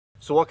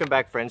So welcome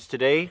back, friends.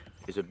 Today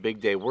is a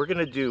big day. We're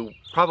gonna do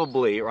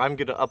probably, or I'm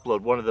gonna upload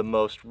one of the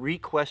most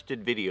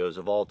requested videos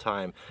of all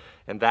time.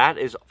 And that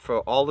is for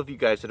all of you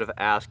guys that have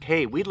asked,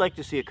 hey, we'd like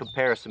to see a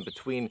comparison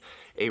between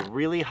a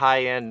really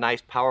high-end,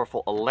 nice,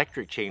 powerful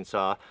electric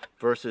chainsaw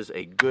versus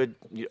a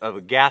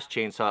gas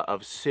chainsaw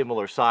of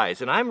similar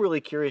size. And I'm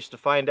really curious to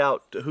find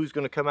out who's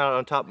gonna come out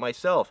on top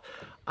myself.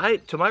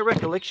 To my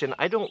recollection,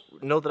 I don't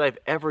know that I've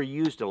ever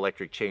used an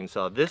electric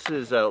chainsaw. This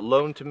is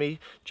loaned to me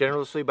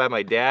generously by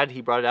my dad.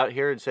 He brought it out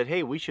here and said,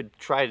 hey, we should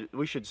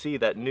see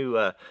that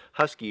new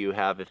Husky you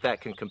have, if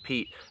that can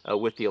compete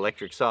with the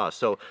electric saw.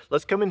 So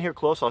let's come in here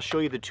close. I'll show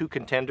you the two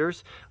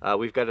contenders.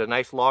 We've got a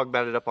nice log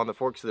mounted up on the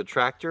forks of the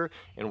tractor,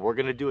 and we're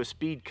gonna do a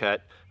speed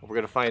cut. We're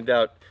gonna find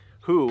out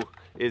who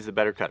is the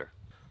better cutter.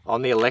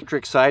 On the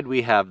electric side,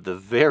 we have the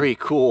very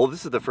cool,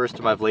 this is the first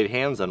time I've laid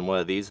hands on one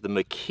of these, the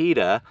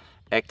Makita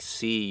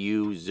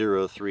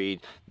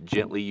XCU03,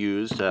 gently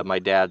used, my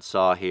dad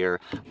saw here.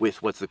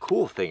 With what's the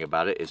cool thing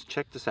about it is,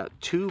 check this out,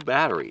 2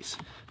 batteries,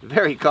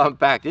 very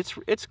compact.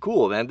 It's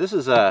cool, man. This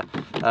is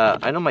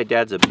I know my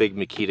dad's a big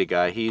Makita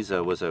guy. He's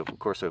was of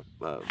course a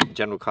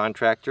general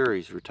contractor.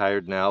 He's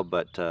retired now,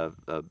 but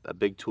a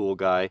big tool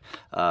guy,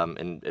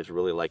 and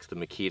really likes the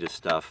Makita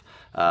stuff.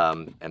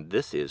 And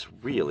this is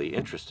really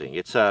interesting.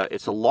 It's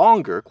a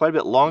longer, quite a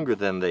bit longer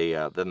than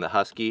the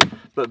Husky,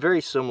 but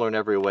very similar in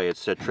every way.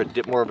 It's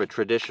more of a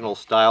traditional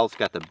style. It's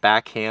got the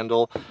back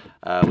handle.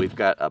 We've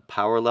got a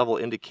power level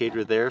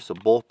indicator there, so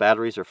both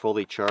batteries are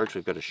fully charged.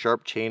 We've got a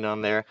sharp chain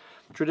on there,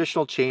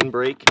 traditional chain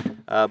brake,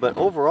 but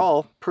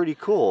overall pretty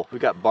cool.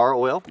 We've got bar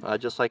oil,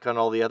 just like on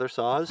all the other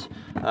saws,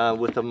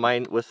 with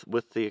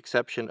the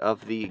exception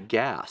of the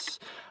gas.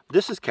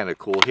 This is kind of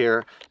cool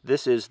here.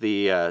 This is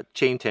the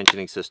chain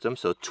tensioning system,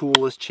 so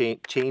toolless chain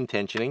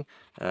tensioning.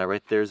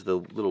 Right there's the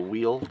little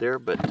wheel there,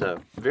 but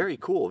very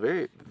cool,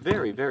 very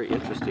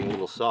interesting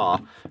little saw.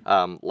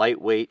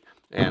 Lightweight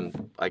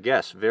and I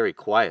guess very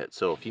quiet.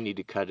 So if you need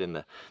to cut in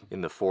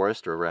the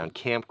forest or around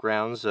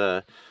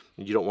campgrounds,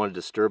 you don't want to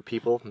disturb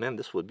people, man,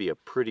 this would be a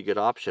pretty good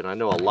option. I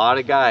know a lot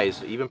of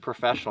guys, even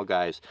professional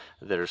guys,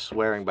 that are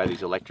swearing by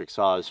these electric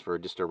saws for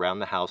just around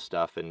the house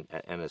stuff and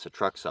as a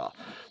truck saw.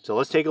 So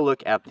let's take a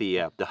look at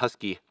the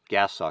Husky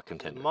gas saw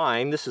contender.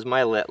 This is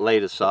my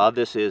latest saw.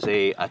 This is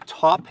a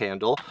top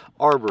handle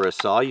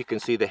arborist saw. You can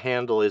see the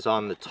handle is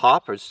on the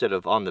top instead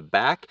of on the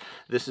back.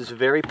 This is a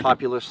very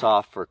popular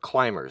saw for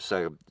climbers,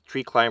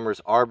 tree climbers,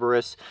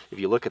 arborists. If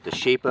you look at the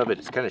shape of it,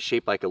 it's kind of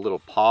shaped like a little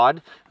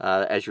pod.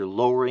 As you're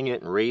lowering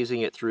it and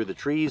raising it through the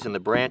trees and the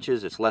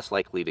branches, it's less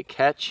likely to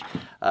catch.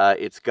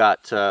 It's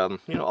got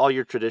you know, all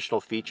your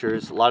traditional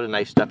features, a lot of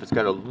nice stuff. It's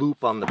got a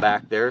loop on the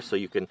back there, so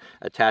you can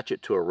attach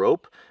it to a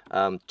rope.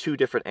 2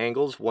 different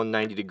angles,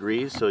 190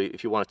 degrees, so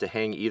if you want it to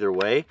hang either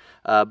way.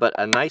 But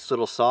a nice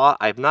little saw.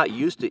 I've not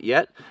used it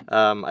yet.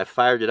 I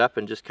fired it up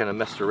and just kind of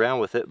messed around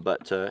with it,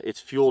 but it's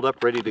fueled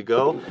up, ready to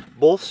go.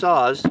 Both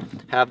saws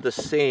have the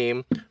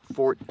same,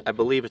 I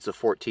believe it's a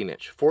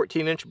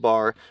 14-inch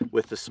bar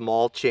with the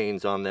small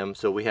chains on them.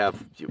 So we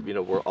have, you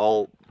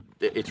know,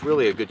 it's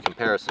really a good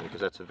comparison,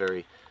 because that's a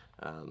very,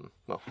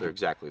 well, they're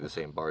exactly the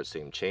same bars,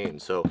 same chain.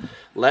 So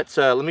let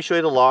me show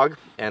you the log,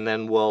 and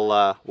then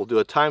we'll do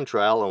a time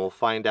trial, and we'll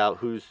find out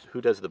who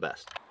does the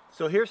best.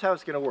 So here's how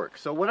it's going to work.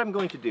 So what I'm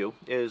going to do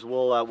is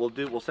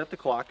we'll set the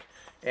clock,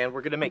 and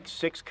we're going to make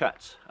 6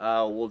 cuts.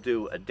 We'll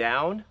do a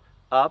down,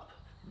 up,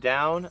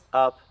 down,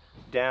 up,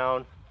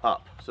 down,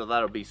 up. So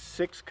that'll be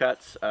 6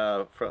 cuts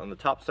from the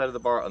top side of the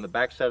bar, on the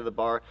back side of the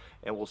bar,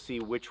 and we'll see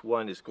which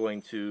one is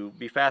going to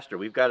be faster.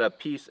 We've got a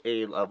piece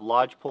of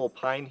lodgepole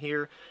pine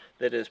here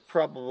that is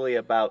probably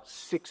about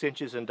 6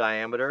 inches in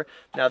diameter.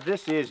 Now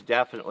this is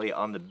definitely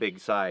on the big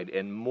side,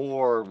 and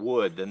more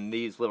wood than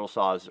these little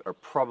saws are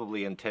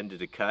probably intended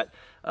to cut,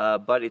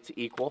 but it's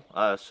equal,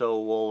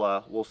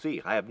 so we'll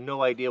see. I have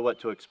no idea what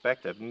to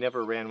expect. I've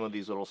never ran one of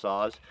these little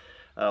saws,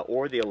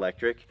 or the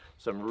electric,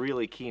 so I'm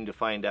really keen to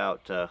find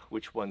out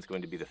which one's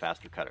going to be the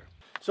faster cutter.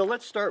 So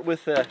let's start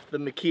with the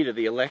Makita,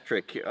 the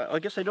electric. I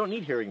guess I don't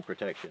need hearing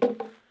protection.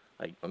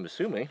 I'm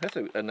assuming. That's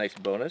a nice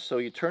bonus. So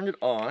you turn it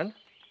on.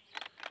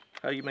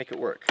 How do you make it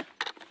work?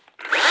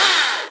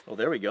 Oh,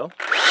 there we go.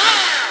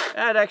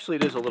 And actually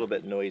it is a little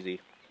bit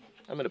noisy.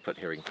 I'm going to put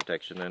hearing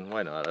protection in.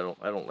 Why not?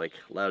 I don't like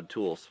loud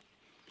tools.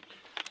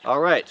 All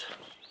right.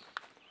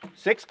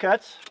 6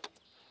 cuts.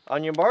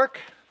 On your mark.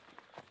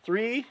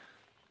 3,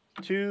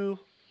 2,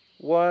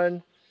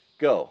 1,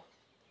 go.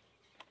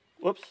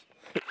 Whoops.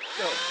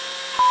 Go.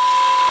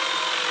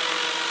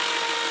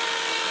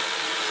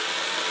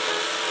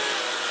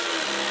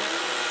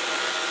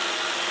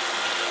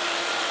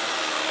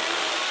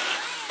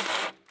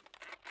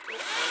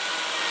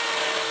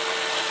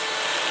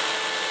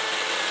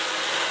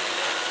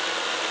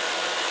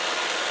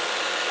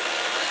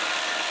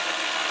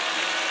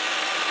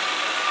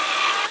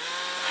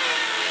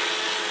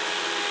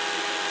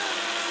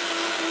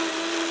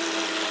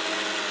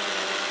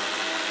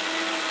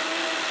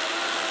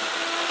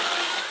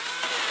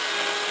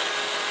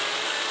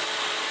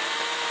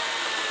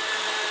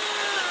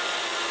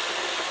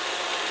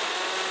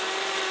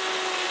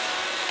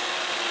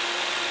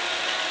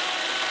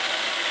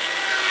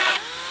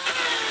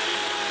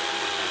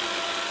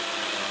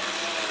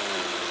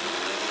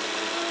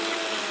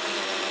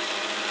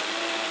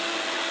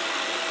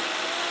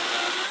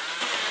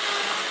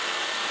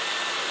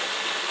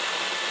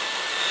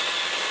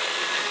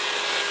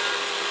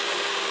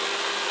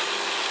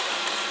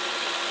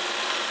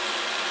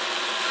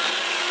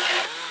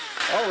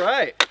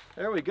 right,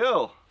 there we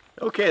go.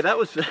 Okay, that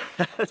was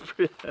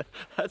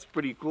that's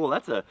pretty cool.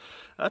 That's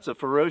a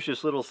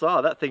ferocious little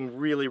saw. That thing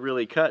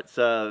really cuts.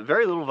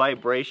 Very little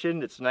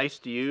vibration. It's nice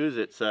to use.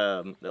 It's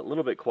a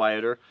little bit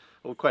quieter.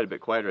 Well, quite a bit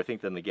quieter, I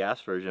think, than the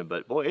gas version.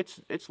 But boy,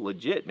 it's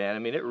legit, man. I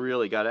mean, it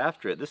really got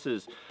after it. This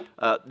is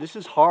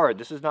hard.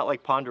 This is not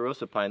like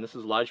ponderosa pine. This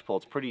is lodgepole.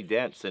 It's pretty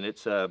dense, and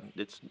it's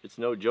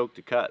no joke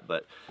to cut.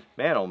 But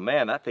man, oh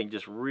man, that thing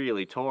just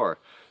really tore.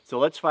 So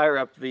let's fire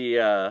up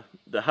the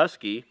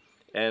Husky,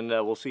 and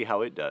we'll see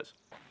how it does.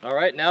 All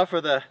right, now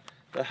for the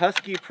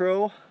Husky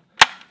Pro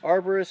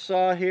arborist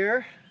saw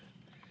here.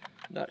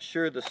 Not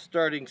sure the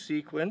starting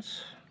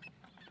sequence.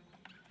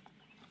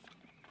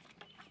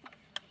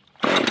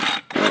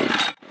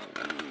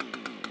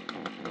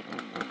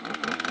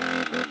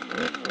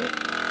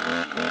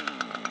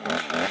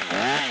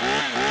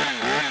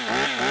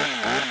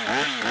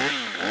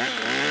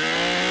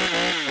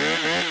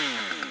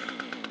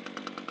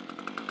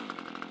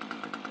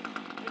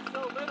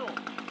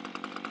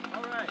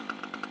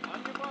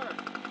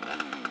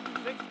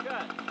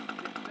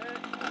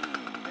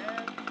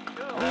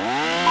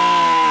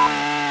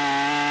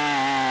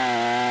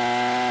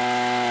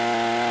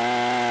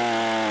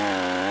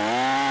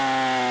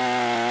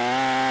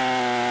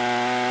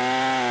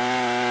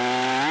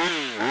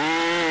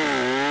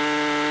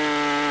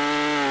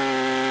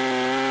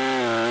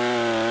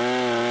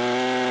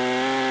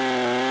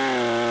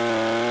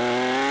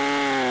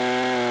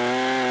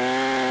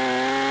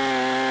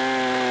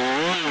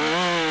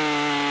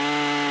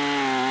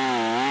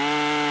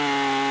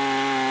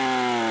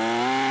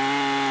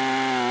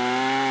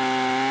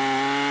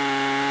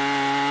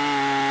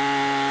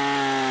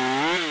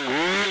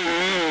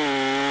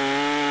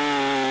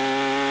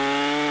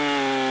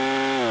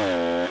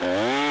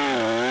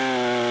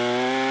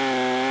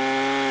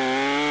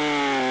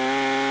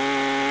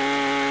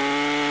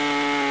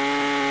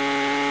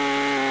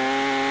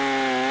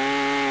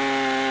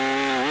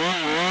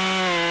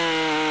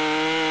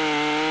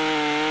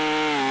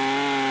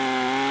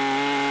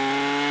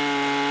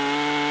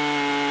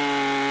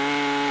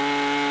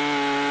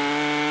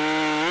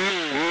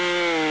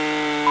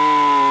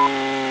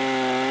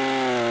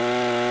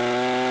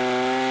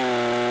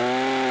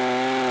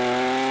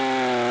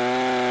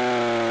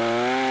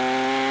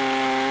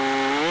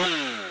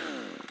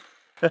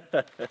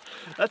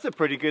 That's a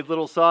pretty good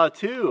little saw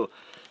too.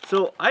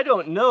 So I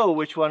don't know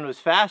which one was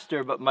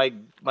faster, but my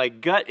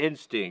gut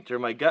instinct or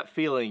my gut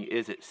feeling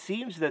is it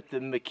seems that the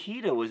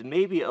Makita was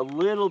maybe a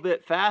little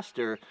bit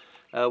faster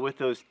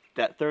with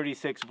that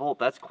 36 volt.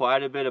 That's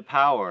quite a bit of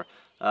power.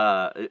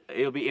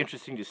 It'll be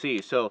interesting to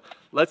see. So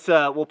let's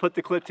we'll put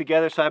the clip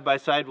together side by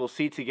side. We'll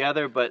see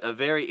together, but a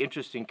very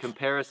interesting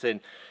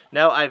comparison.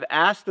 Now, I've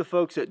asked the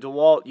folks at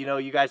DeWalt, you know,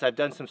 you guys, I've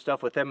done some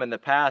stuff with them in the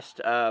past,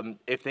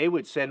 if they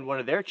would send one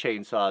of their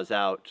chainsaws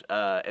out,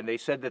 and they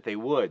said that they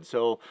would.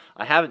 So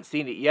I haven't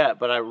seen it yet,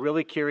 but I'm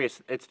really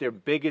curious. It's their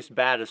biggest,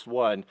 baddest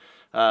one,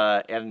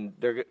 and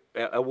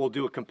we'll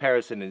do a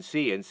comparison and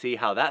see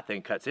how that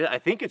thing cuts. I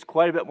think it's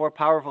quite a bit more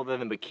powerful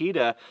than the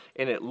Makita,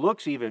 and it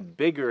looks even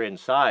bigger in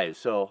size.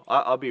 So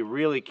I'll be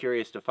really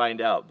curious to find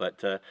out.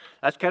 But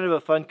that's kind of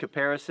a fun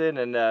comparison,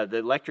 and the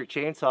electric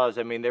chainsaws,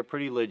 I mean, they're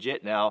pretty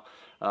legit now.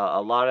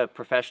 A lot of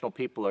professional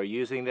people are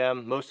using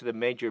them. Most of the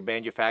major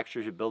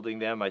manufacturers are building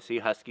them. I see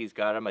Husky's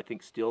got them. I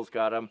think Stihl's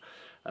got them.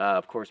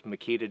 Of course,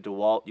 Makita,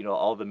 DeWalt, you know,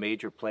 all the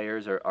major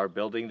players are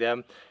building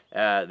them.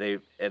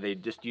 They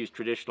just use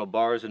traditional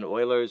bars and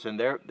oilers, and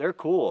they're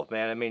cool,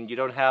 man. I mean, you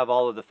don't have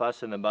all of the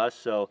fuss and the muss,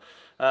 so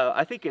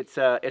I think it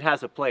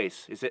has a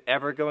place. Is it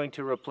ever going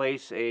to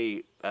replace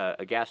a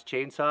gas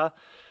chainsaw?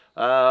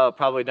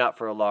 Probably not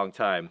for a long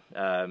time.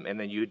 And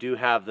then you do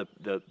have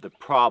the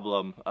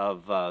problem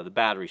of the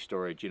battery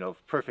storage. You know,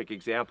 perfect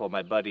example,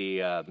 my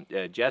buddy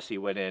Jesse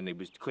went in, he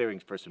was clearing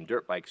for some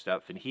dirt bike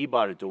stuff, and he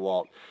bought a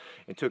DeWalt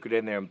and took it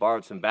in there and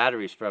borrowed some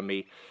batteries from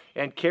me.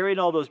 And carrying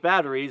all those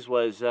batteries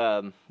was,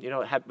 you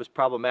know, was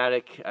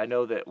problematic. I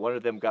know that one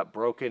of them got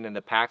broken in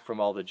the pack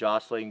from all the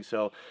jostling.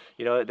 So,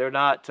 you know, they're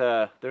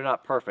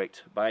not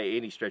perfect by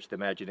any stretch of the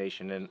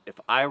imagination. And if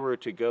I were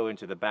to go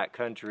into the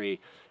backcountry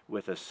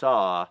with a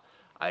saw,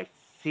 I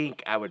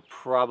think I would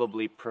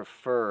probably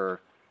prefer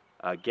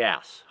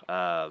gas.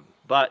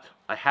 But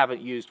I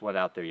haven't used one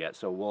out there yet,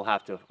 so we'll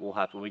have to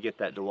when we get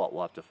that DeWalt,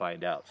 we'll have to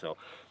find out. So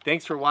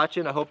thanks for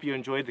watching. I hope you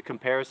enjoyed the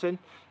comparison,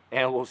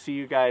 and we'll see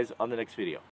you guys on the next video.